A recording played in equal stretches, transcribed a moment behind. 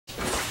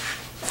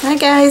Hi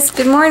guys,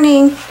 good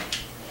morning.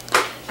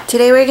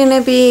 Today we're going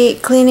to be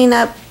cleaning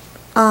up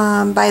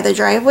by the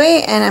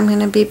driveway, and I'm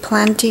going to be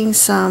planting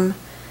some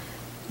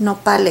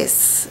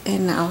nopales,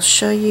 and I'll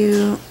show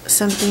you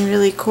something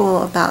really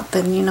cool about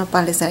the new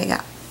nopales that I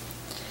got.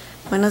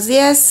 Buenos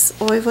días,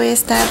 hoy voy a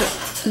estar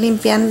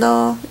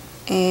limpiando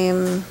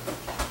el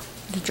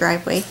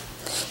driveway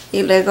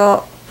y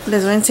luego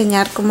les voy a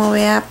enseñar cómo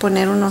voy a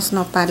poner unos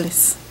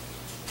nopales.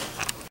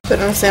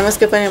 Pero nos tenemos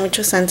que poner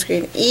mucho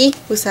sunscreen y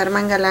usar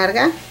manga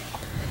larga,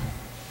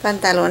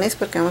 pantalones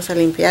porque vamos a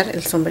limpiar,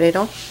 el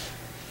sombrero,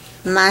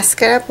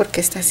 máscara porque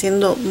está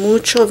haciendo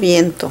mucho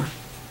viento.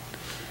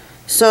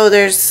 So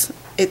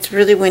it's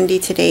really windy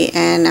today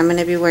and I'm going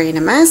to be wearing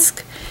a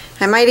mask.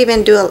 I might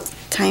even do a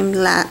time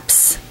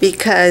lapse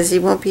because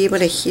you won't be able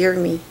to hear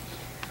me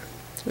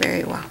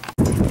very well.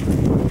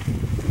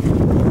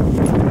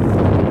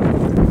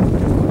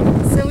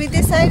 So we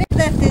decided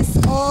that this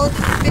old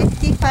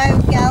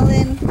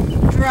 55-gallon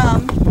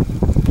drum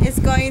is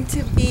going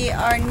to be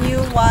our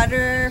new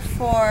water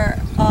for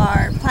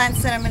our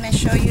plants that I'm going to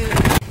show you,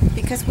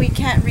 because we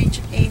can't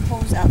reach a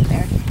hose out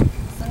there.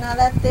 So now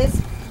that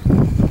this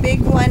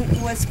big one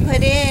was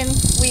put in,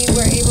 we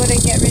were able to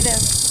get rid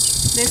of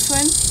this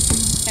one,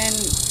 and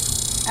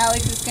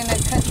Alex is going to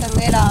cut the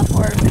lid off,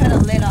 or cut a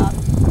lid off,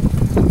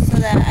 so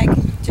that I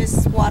can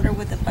just water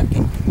with a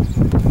bucket.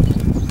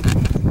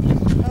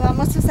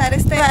 Vamos a usar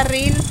este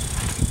barril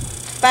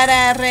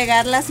para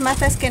regar las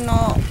matas que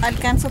no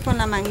alcanzo con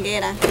la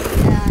manguera.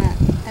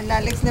 El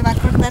Alex le va a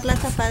cortar la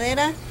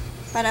tapadera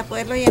para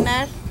poderlo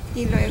llenar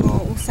y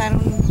luego usar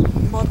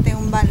un bote,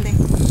 un balde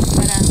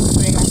para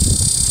regar.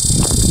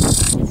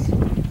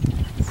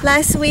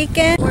 Last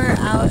weekend we were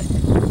out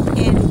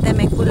in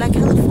Temecula,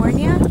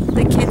 California,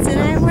 the kids and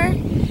I were,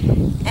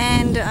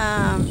 and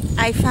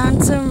I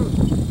found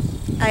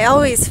I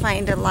always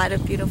find a lot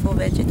of beautiful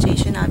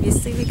vegetation,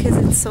 obviously, because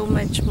it's so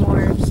much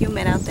more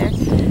humid out there.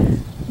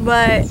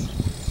 But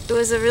it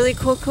was a really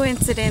cool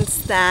coincidence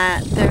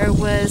that there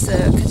was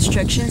a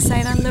construction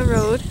site on the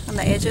road, on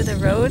the edge of the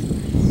road,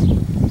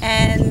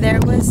 and there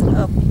was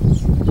a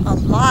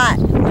lot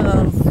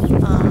of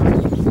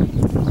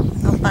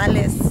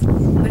nopales.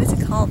 What is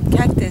it called?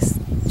 Cactus.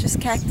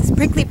 Just cactus.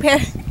 Prickly pear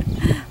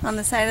on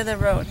the side of the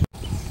road.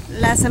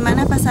 La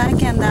semana pasada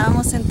que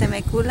andábamos en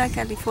Temecula,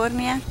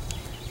 California,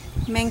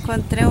 me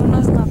encontré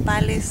unos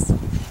nopales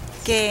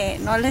que,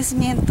 no les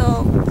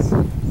miento,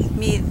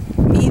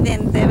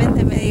 deben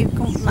de medir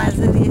como más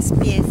de 10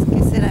 pies,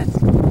 que serán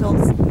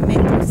 2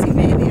 metros y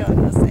medio,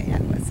 no sé,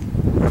 algo así.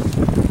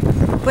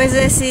 Pues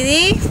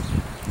decidí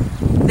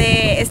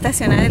de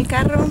estacionar el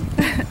carro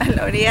a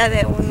la orilla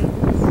de un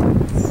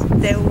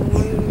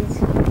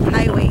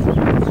highway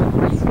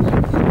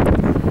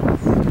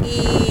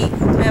y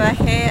me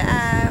bajé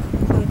a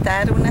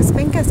juntar unas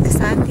pencas que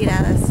estaban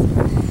tiradas,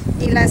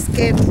 y las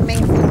que me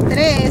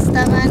encontré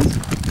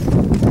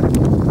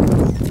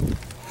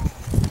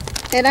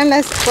eran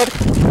las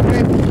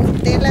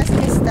las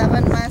que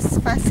estaban más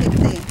fácil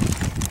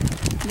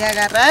de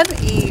agarrar,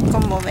 y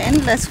como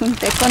ven las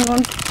junté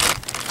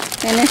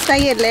en esta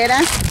hielera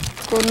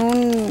con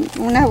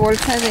una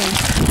bolsa de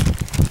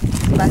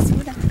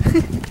basura.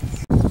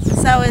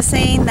 So I was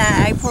saying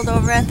that I pulled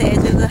over at the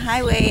edge of the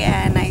highway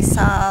and I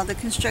saw the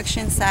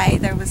construction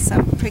site. There was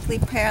some prickly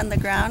pear on the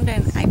ground,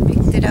 and I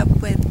picked it up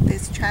with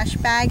this trash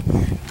bag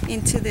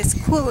into this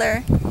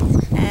cooler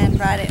and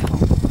brought it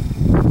home.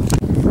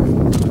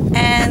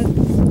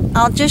 And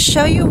I'll just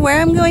show you where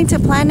I'm going to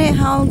plant it,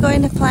 how I'm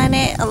going to plant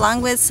it,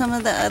 along with some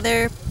of the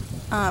other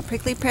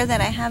prickly pear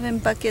that I have in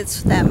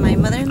buckets that my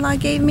mother-in-law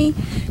gave me,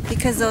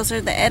 because those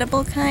are the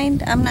edible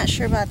kind. I'm not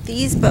sure about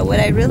these, but what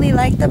I really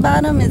liked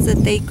about them is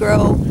that they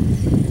grow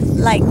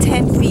like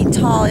 10 feet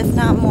tall, if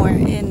not more,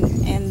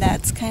 and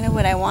that's kind of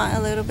what I want,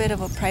 a little bit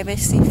of a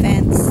privacy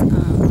fence.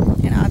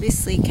 And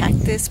obviously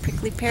cactus,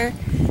 prickly pear,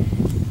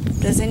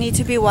 doesn't need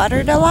to be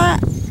watered a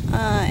lot,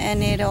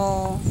 and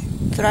it'll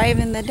thrive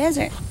in the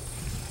desert.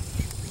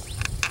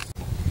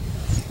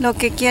 Lo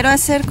que quiero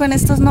hacer con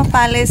estos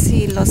nopales,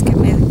 y los que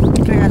me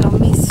regaló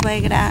mi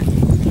suegra,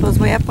 los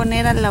voy a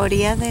poner a la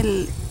orilla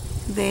del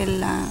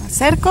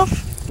cerco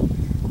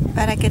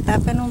para que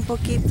tapen un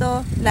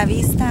poquito la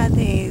vista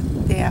de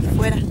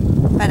afuera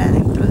para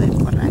dentro del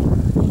corral.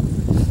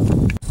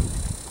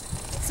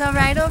 So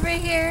right over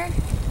here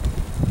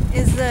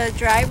is the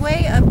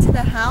driveway up to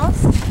the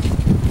house,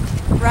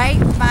 right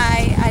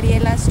by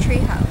Ariela's tree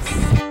house.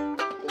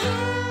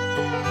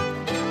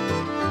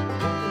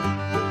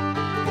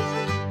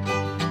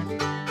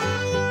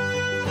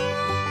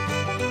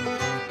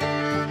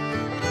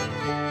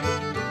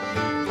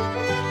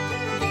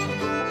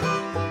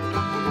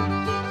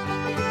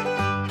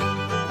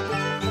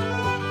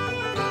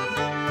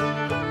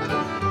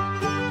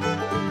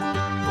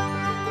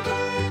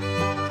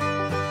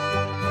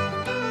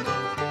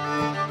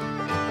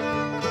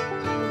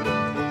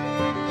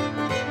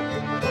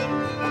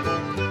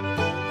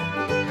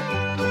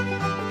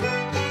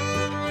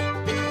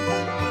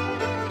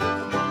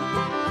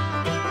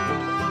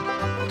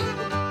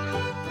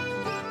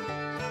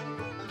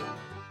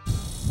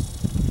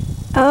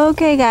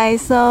 Okay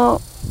guys,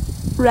 so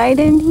right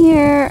in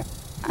here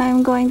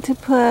I'm going to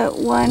put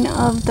one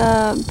of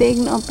the big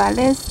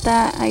nopales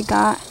that I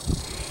got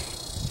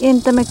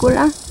in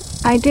Temecula.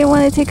 I didn't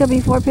want to take a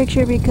before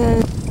picture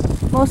because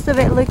most of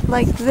it looked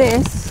like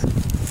this.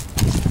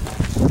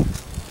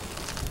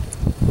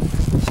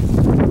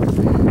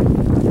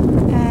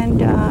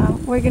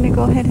 And we're gonna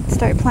go ahead and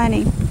start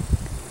planting.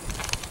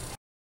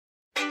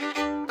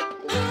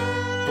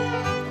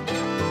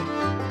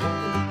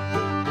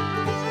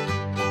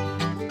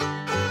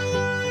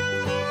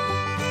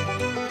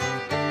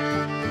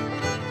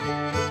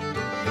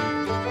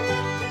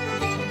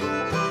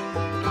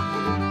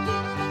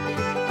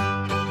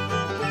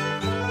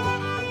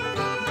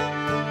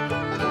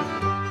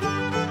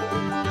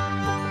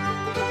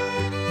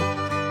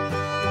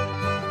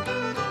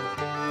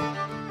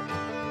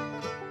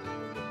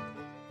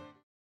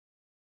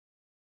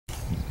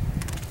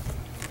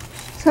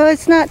 So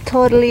it's not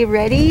totally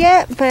ready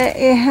yet, but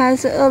it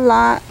has a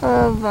lot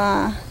of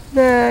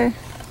the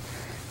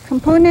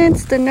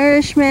components, the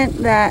nourishment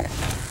that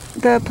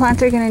the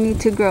plants are going to need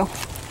to grow.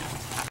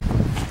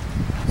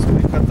 So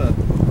we cut the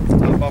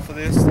top off of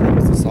this, and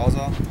use the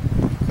sawzall,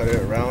 cut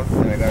it around,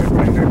 and I got a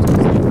grinder to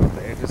clean up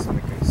the edges to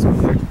make it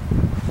smoother.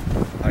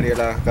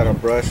 Ariela got a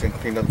brush and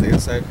cleaned up the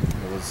inside.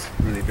 It was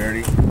really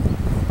dirty.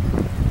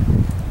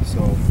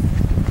 So,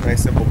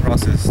 nice simple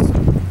process.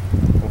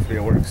 Hopefully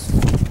it works.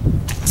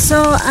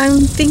 So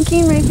I'm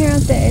thinking right here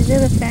at the edge of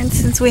the fence,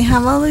 since we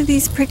have all of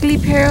these prickly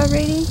pear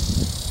already,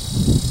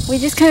 we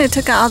just kind of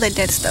took out all the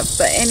dead stuff.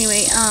 But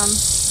anyway,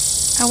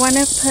 I want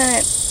to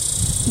put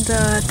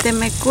the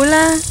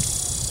Temecula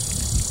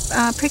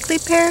prickly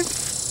pear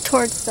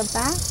towards the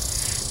back.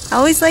 I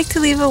always like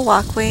to leave a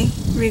walkway,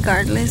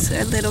 regardless,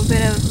 a little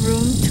bit of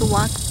room to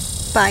walk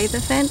by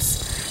the fence,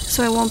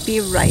 so I won't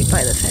be right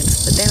by the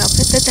fence. But then I'll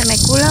put the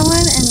Temecula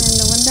one, and then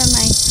the one that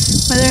my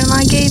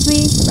mother-in-law gave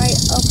me right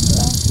up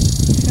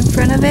in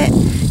front of it,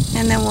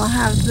 and then we'll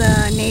have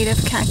the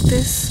native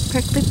cactus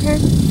prickly pear.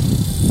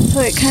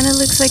 So it kind of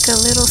looks like a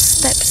little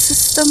step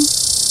system,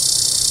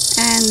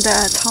 and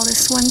the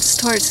tallest ones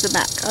towards the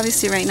back.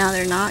 Obviously right now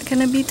they're not going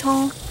to be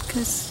tall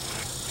because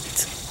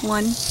it's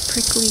one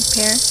prickly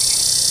pear,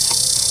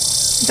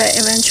 but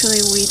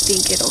eventually we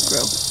think it'll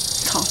grow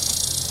tall.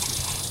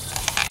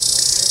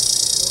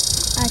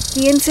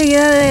 Aquí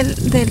enseguida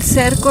del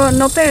cerco,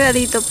 no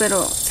pegadito,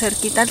 pero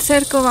cerquita al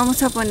cerco,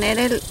 vamos a poner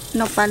el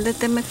nopal de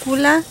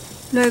Temecula.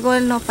 Luego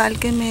el nopal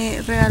que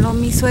me regaló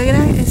mi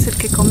suegra es el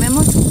que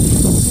comemos.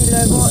 Y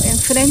luego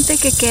enfrente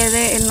que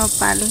quede el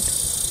nopal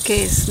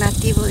que es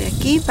nativo de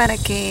aquí, para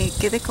que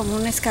quede como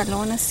un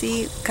escalón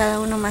así, cada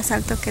uno más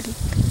alto que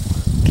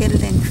el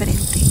de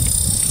enfrente.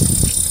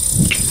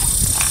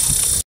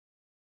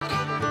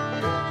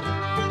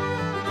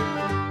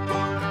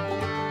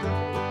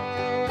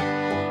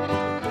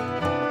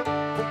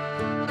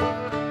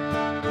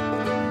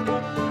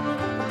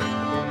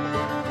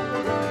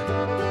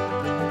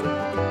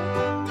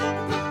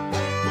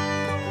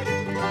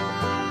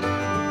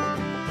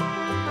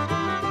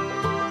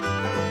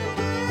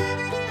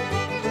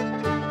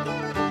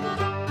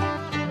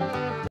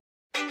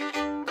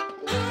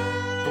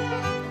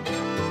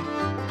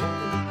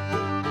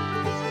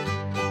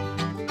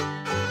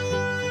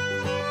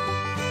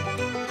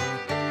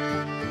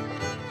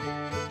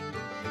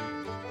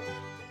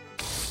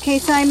 Okay,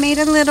 so I made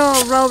a little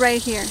row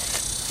right here,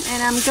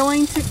 and I'm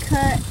going to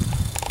cut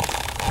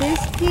this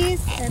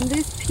piece and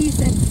this piece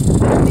and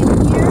put them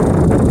in here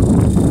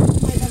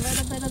with a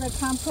little bit of the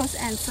compost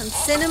and some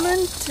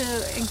cinnamon to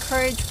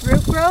encourage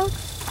root growth.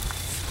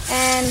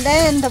 And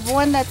then the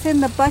one that's in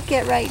the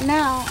bucket right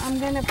now, I'm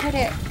going to put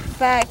it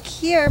back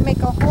here, make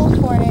a hole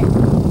for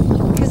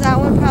it, because that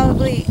one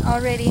probably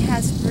already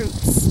has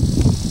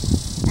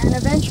roots. And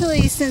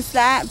eventually, since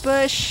that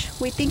bush,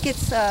 we think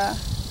it's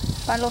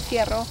palo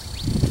fierro,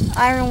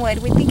 ironwood,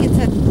 we think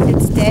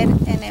it's dead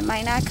and it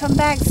might not come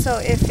back. So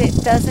if it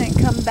doesn't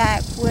come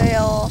back,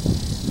 we'll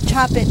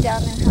chop it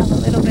down and have a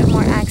little bit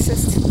more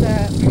access to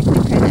the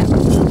prickly pear that we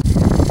need.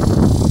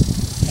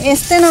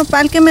 Este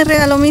nopal que me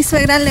regaló mi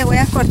suegra, le voy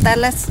a cortar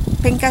las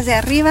pencas de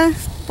arriba,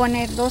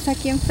 poner dos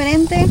aquí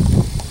enfrente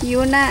y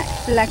una,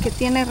 la que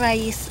tiene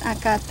raíz,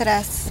 acá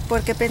atrás,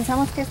 porque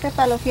pensamos que este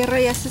palo fierro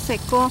ya se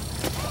secó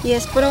y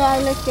es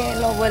probable que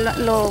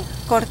lo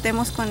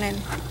cortemos con el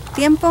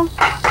tiempo.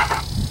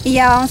 Y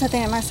ya vamos a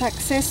tener más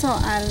acceso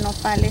al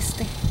nopal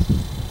este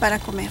para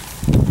comer.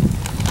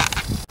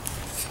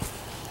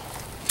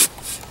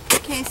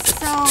 Okay,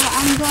 so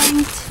I'm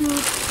going to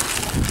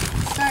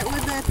start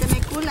with the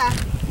Temecula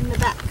in the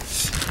back.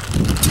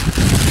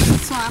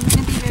 So I'm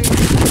going to be very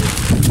careful.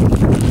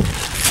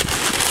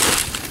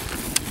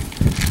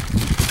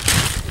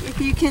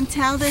 If you can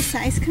tell the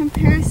size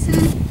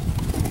comparison,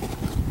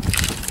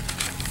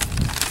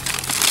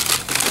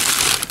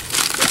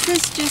 this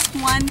is just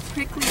one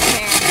prickly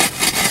pear.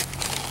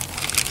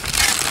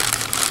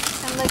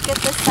 Look at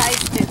the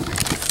size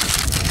difference.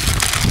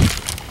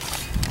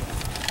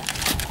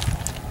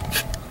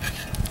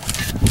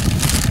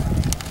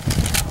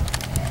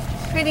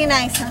 Pretty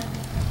nice, huh?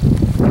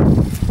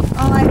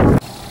 Oh, I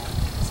hope.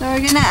 So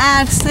we're gonna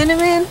add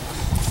cinnamon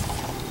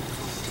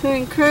to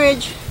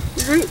encourage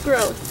root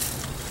growth.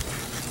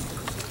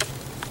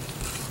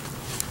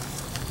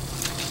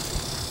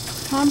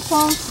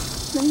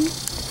 Compost.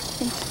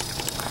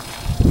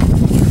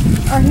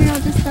 Or here,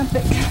 I'll just dump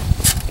it.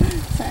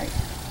 Sorry.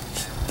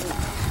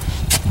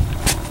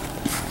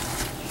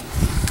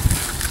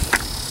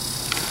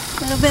 A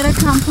little bit of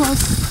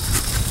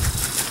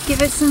compost. Give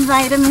it some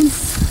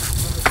vitamins.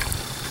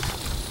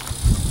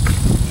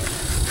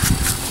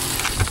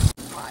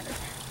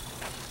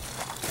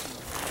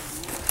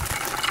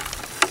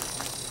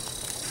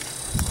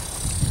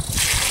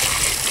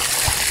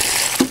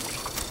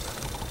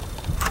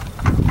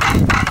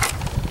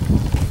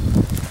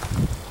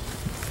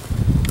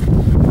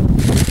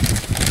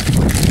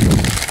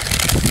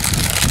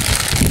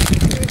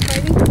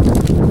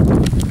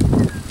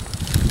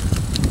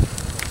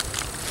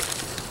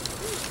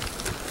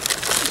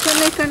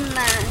 Con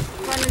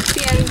el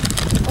pie ahí.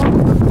 Oh,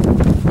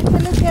 se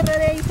lo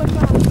cerraré ahí, por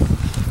favor.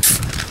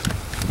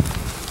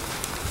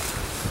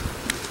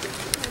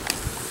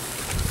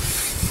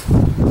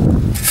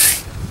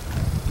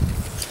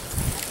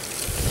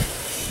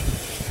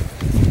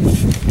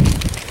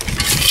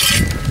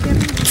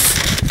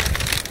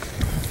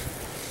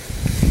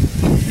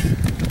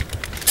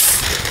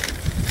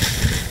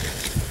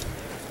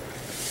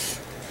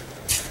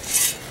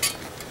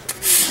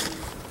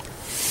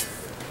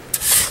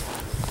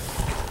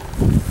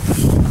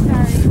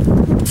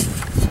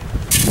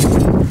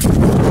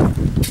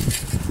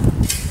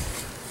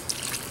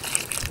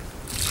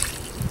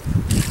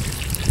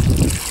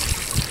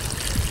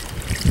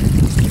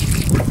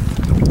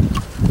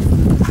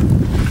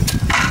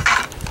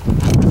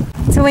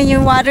 So when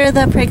you water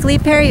the prickly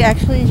pear, you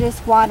actually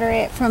just water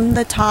it from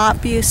the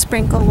top. You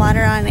sprinkle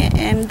water on it,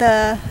 and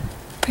the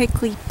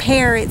prickly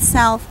pear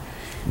itself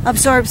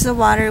absorbs the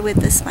water with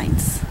the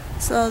spines.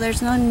 So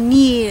there's no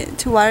need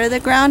to water the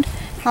ground.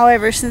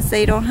 However, since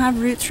they don't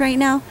have roots right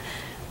now,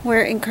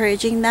 we're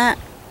encouraging that,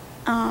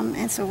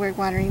 and so we're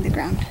watering the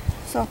ground.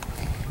 So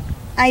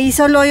ahí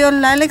hizo el hoyo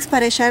Alex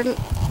para echar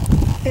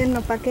el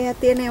nopal que ya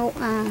tiene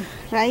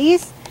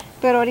raíz.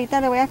 Pero ahorita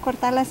le voy a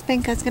cortar las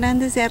pencas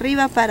grandes de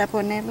arriba para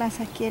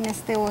ponerlas aquí en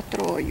este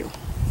otro hoyo.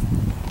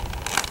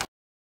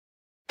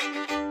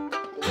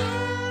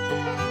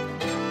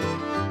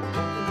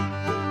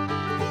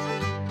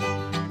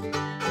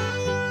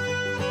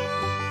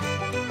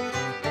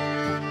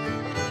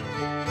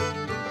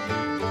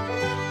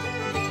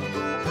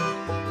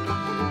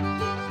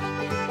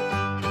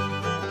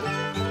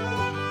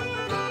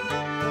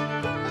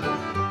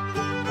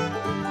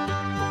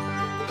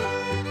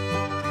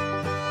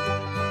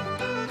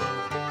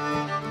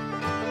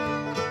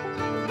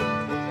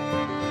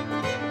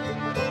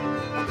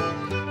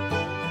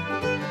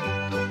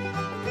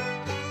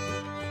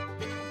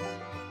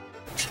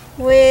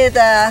 With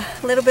a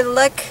little bit of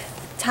luck,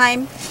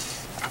 time,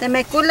 the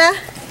mecula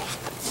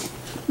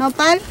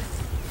nopal,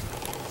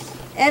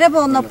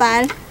 edible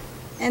nopal,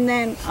 and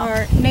then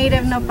our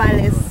native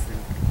nopales.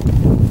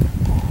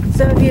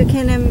 So if you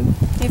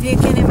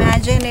can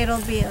imagine,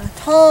 it'll be a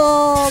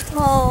tall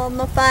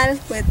nopal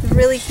with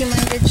really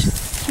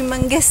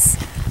humongous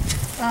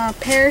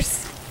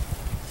pears.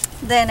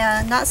 Then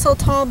a not so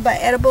tall but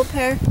edible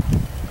pear,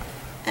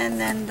 and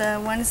then the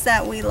ones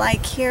that we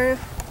like here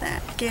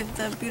that give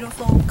the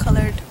beautiful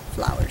colored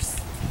flowers.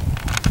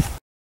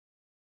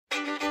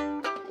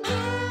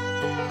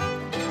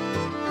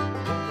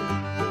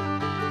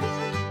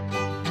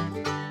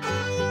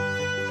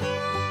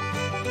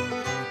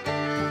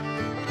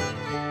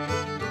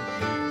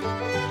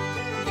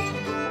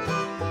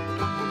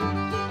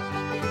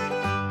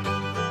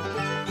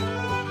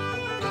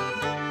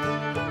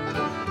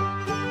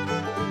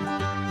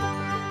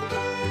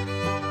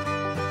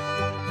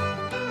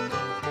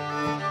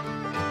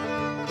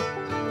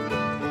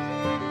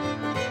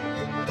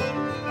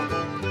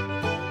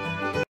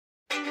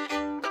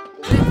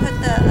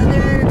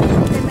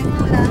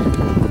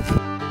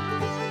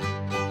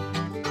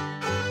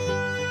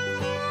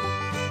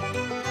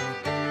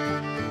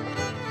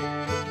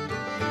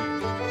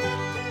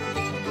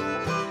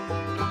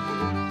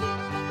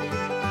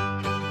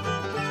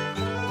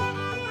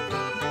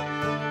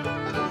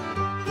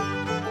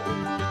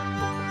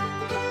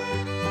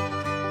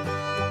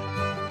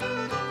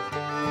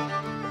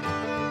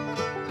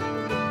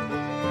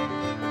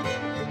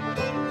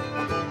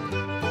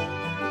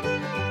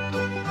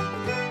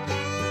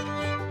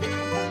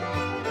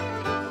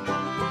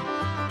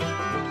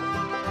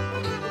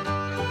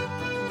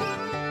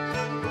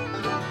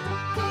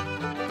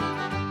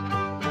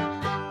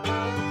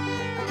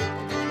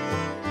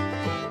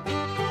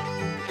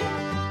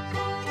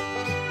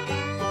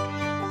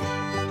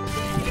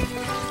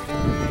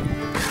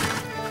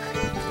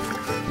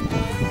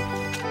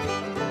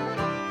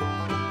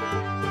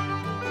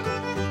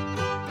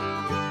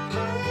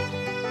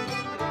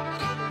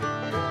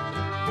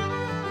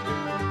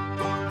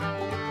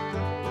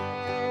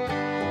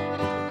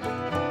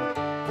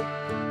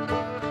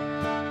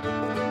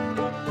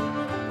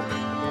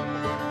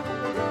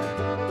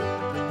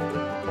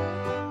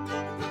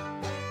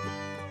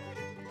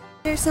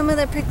 Here's some of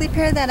the prickly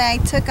pear that I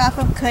took off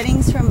of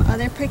cuttings from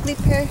other prickly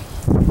pear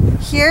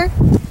here.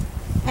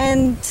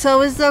 And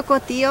so is the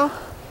ocotillo.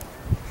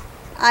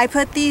 I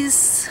put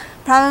these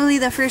probably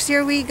the first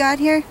year we got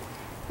here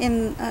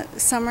in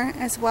summer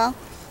as well.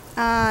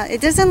 It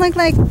doesn't look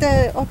like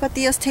the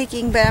ocotillo's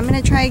taking, but I'm going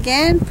to try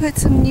again, put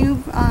some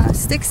new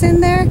sticks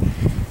in there,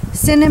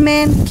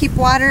 cinnamon, keep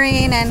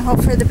watering, and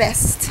hope for the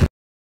best.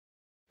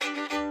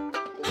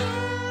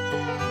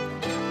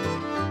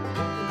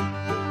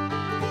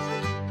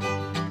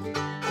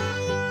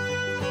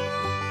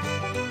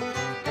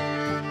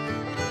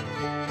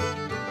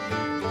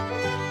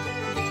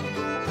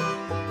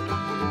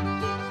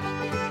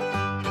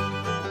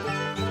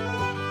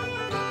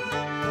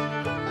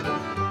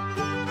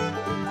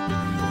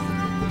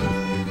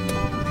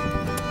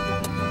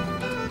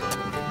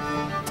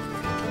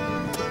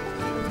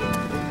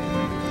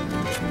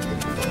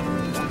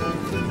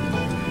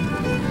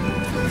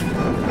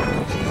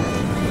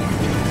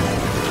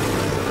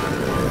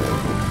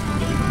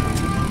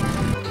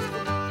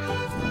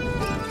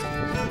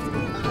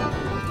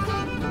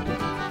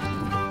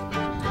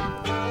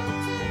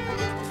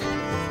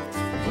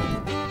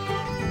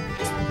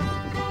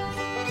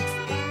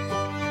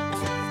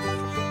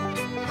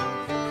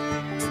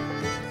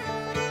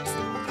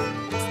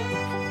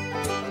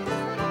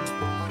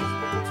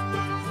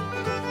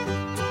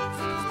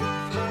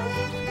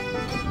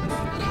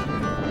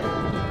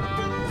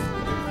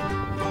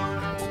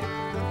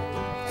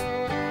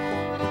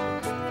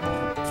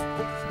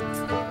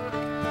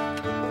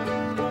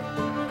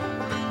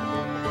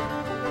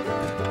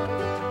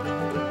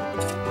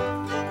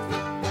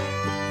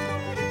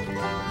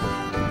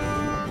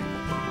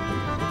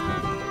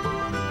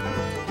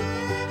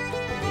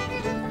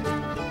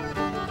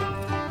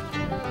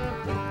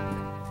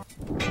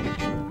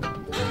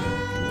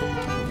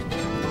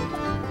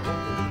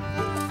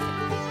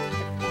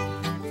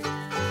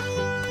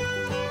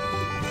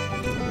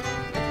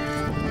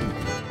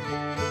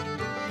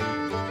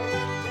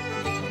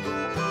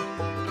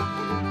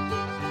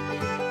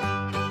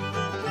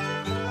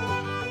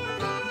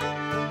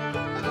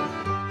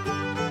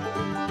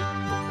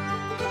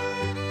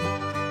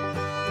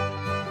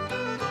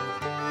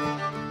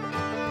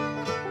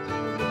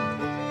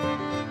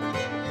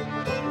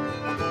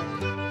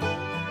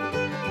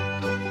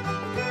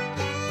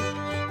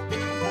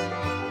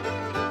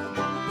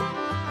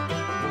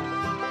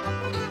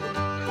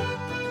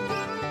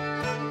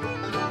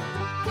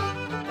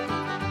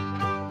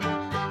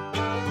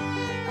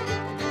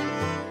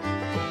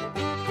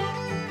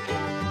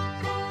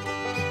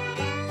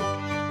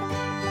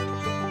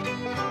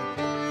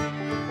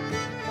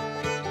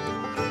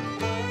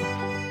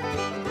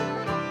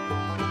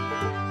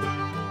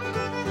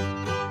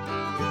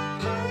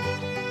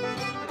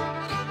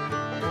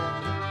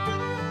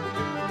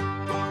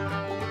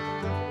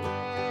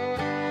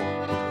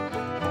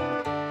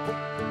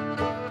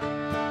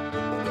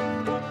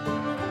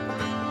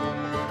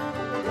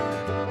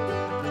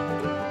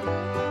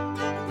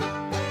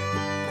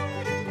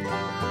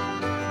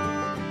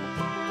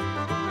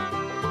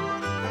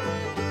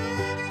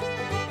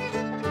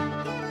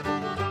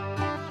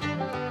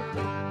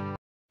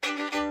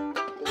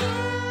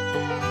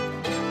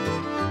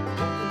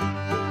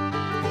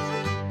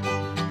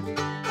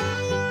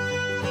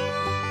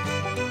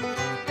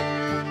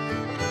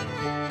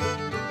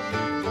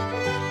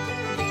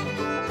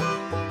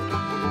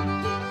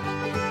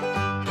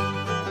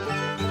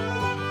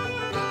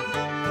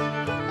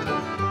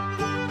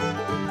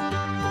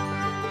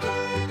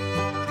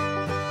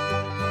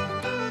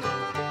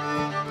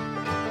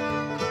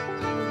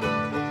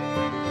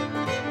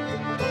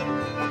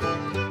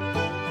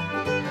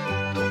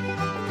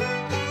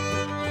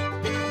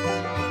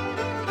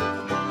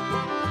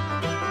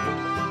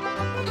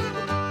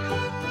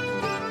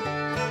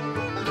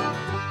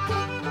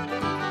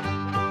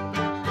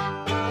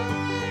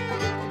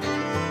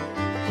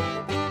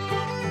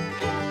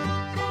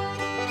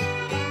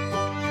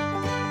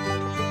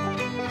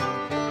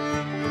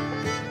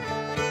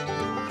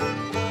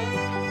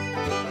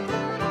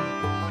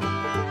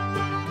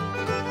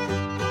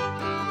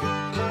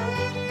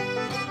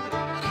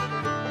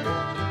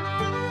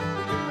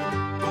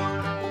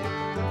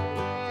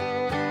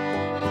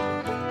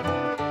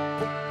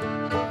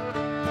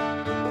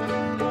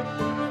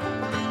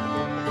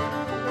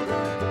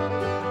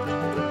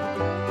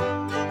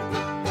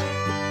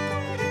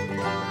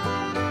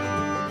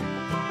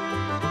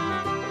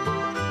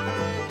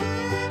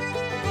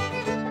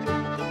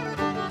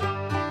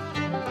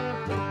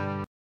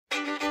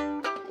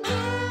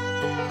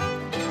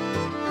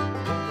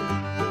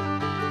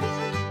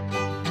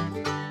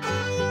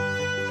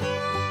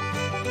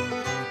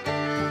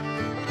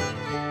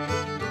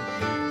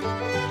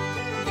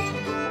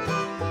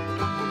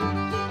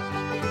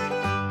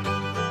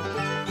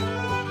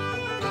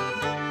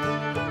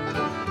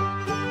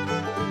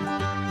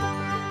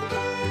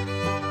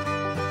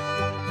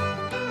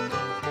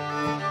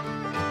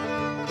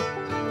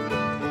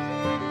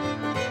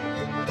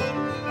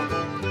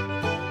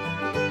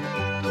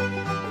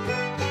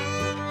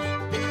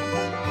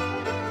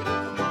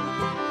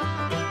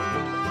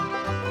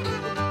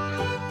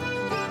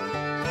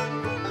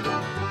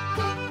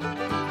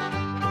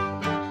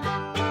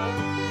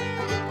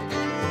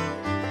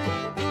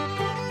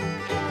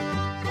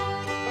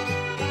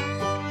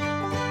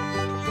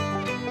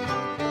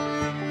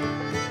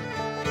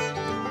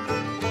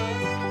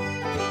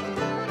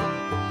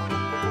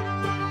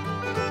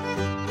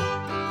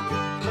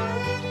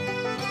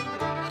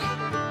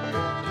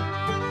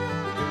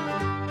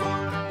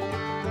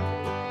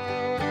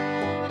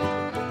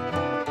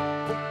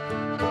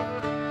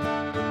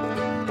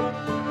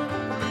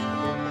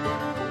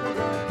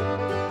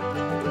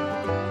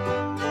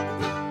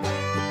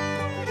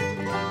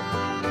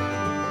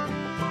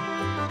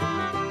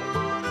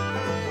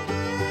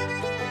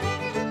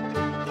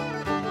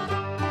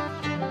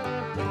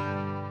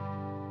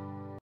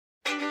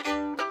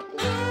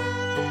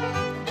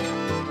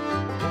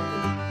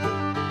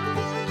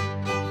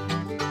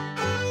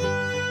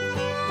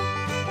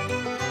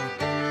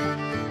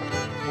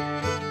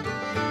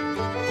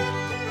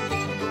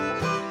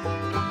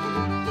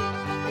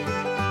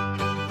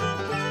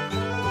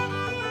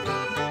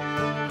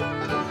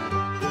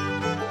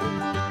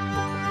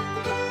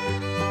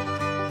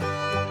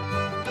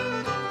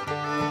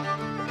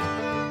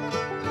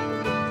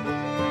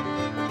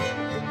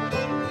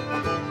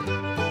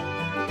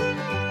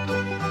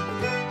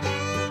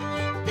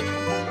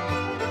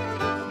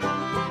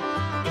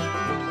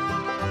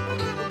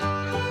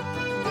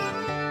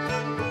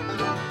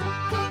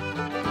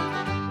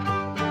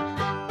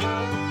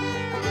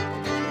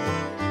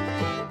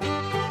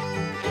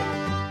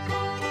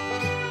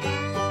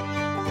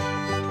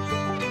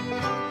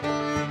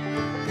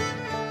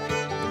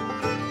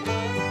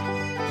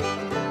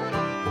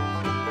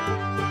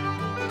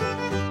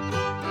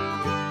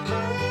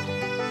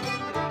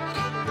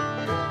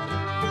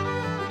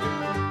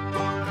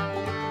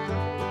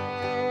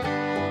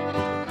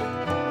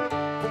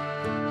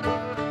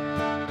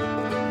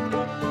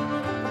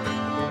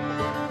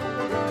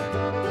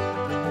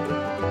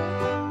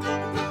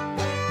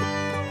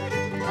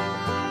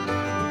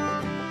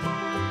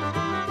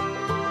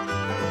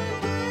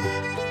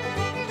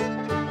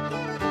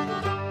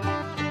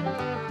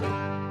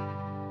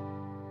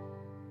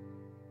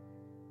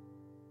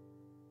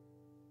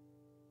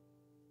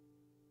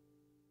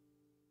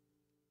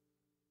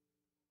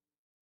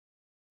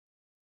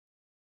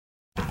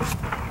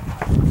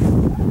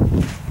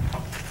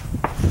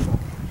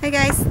 Hi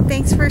guys,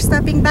 thanks for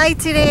stopping by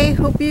today.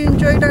 Hope you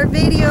enjoyed our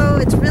video.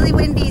 It's really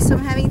windy, so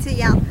I'm having to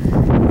yell.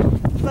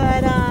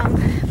 But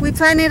we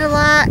planned it a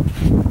lot,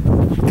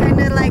 kind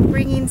of like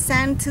bringing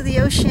sand to the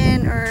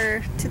ocean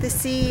or to the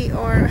sea,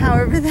 or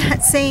however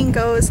that saying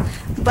goes.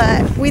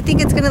 But we think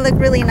it's gonna look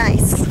really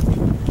nice.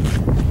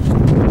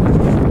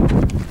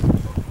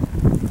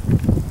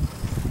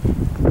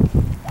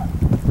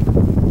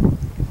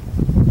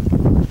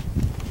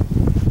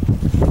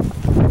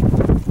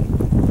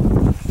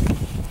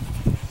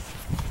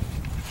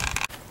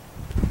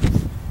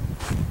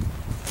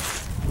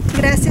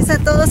 Gracias a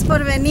todos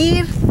por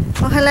venir.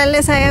 Ojalá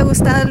les haya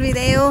gustado el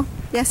video.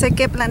 Ya sé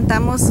que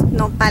plantamos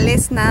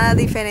nopales, nada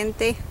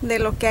diferente de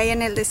lo que hay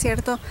en el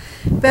desierto,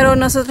 pero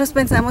nosotros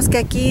pensamos que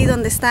aquí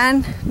donde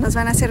están nos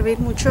van a servir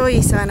mucho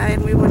y se van a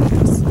ver muy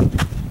bonitos.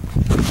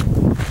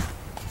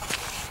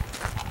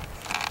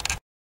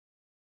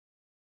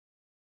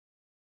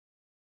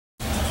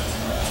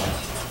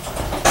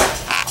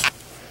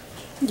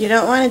 You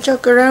don't want to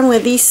joke around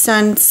with these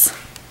suns.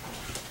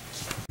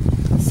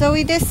 So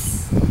is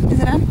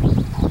it on?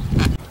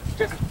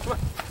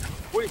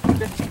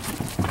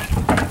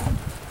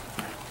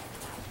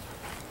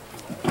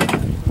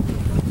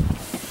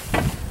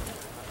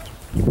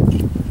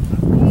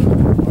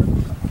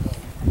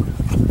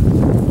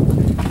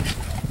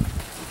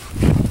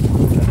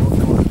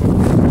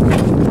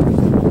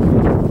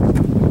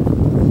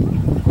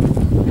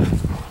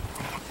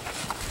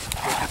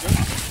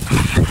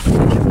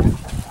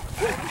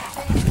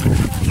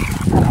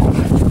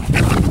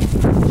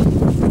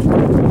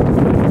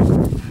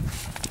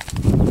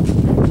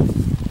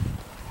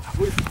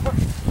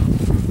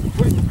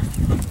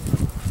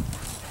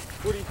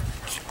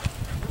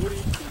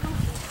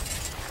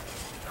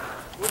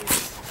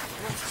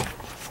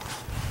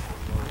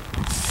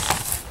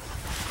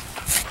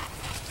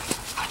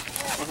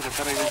 Vamos a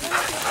cortar ahí.